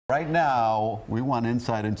Right now, we want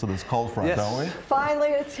insight into this cold front, don't we? Finally,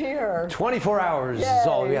 it's here. 24 hours is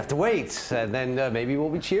all we have to wait, and then maybe we'll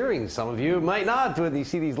be cheering. Some of you might not when you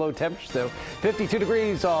see these low temperatures, though. 52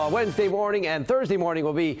 degrees Wednesday morning, and Thursday morning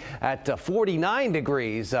will be at 49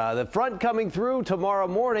 degrees. The front coming through tomorrow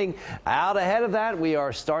morning. Out ahead of that, we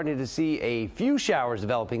are starting to see a few showers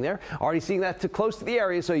developing there. Already seeing that close to the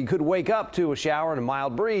area, so you could wake up to a shower and a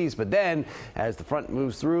mild breeze. But then, as the front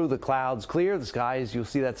moves through, the clouds clear, the skies, you'll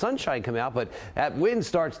see that sunshine come out, but that wind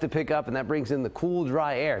starts to pick up, and that brings in the cool,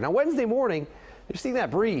 dry air. Now, Wednesday morning, you're seeing that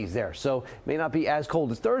breeze there, so it may not be as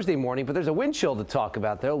cold as Thursday morning, but there's a wind chill to talk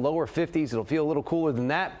about there. Lower 50s. It'll feel a little cooler than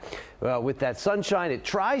that. With that sunshine, it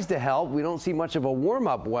tries to help. We don't see much of a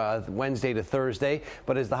warm-up Wednesday to Thursday,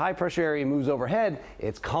 but as the high-pressure area moves overhead,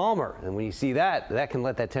 it's calmer. And when you see that, that can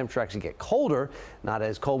let that temperature actually get colder. Not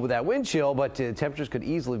as cold with that wind chill, but temperatures could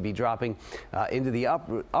easily be dropping into the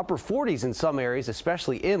upper 40s in some areas,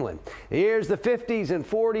 especially inland. Here's the 50s and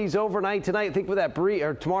 40s overnight tonight. I think with that breeze,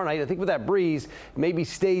 or tomorrow night, I think with that breeze, maybe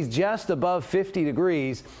stays just above 50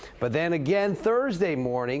 degrees. But then again, Thursday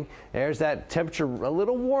morning, there's that temperature a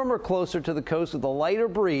little warmer closer to the coast with a lighter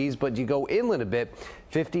breeze, but you go inland a bit,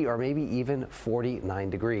 50 or maybe even 49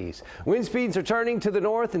 degrees. Wind speeds are turning to the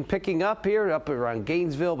north and picking up here, up around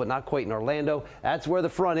Gainesville, but not quite in Orlando. That's where the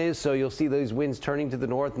front is, so you'll see those winds turning to the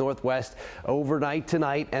north, northwest overnight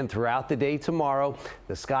tonight and throughout the day tomorrow.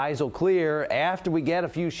 The skies will clear after we get a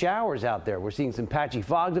few showers out there. We're seeing some patchy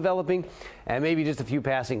fog developing and maybe just a few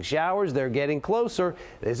passing showers. They're getting closer.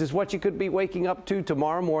 This is what you could be waking up to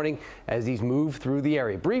tomorrow morning as these move through the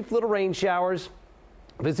area. Brief little rain showers.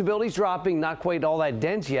 Visibility's dropping, not quite all that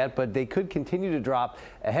dense yet, but they could continue to drop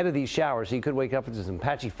ahead of these showers. So you could wake up into some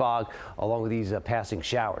patchy fog along with these passing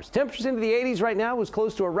showers. Temperatures into the 80s right now was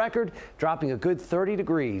close to a record, dropping a good 30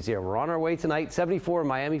 degrees here. We're on our way tonight. 74 in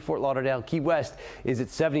Miami, Fort Lauderdale, Key West is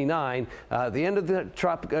at 79. The end of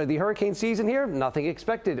the hurricane season here, nothing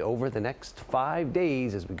expected over the next 5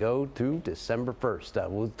 days as we go through December 1st.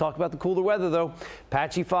 We'll talk about the cooler weather, though.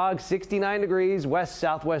 Patchy fog, 69 degrees,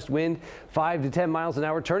 west-southwest wind, 5 to 10 miles an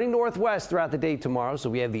hour. We're turning northwest throughout the day tomorrow, so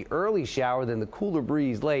we have the early shower, then the cooler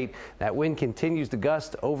breeze late. That wind continues to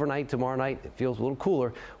gust overnight tomorrow night. It feels a little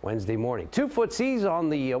cooler Wednesday morning. 2-foot seas on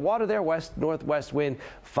the water there, west-northwest wind,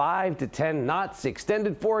 5 to 10 knots.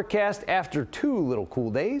 Extended forecast after 2 little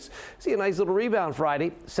cool days. See a nice little rebound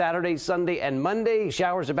Friday, Saturday, Sunday, and Monday.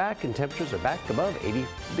 Showers are back and temperatures are back above 80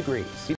 degrees.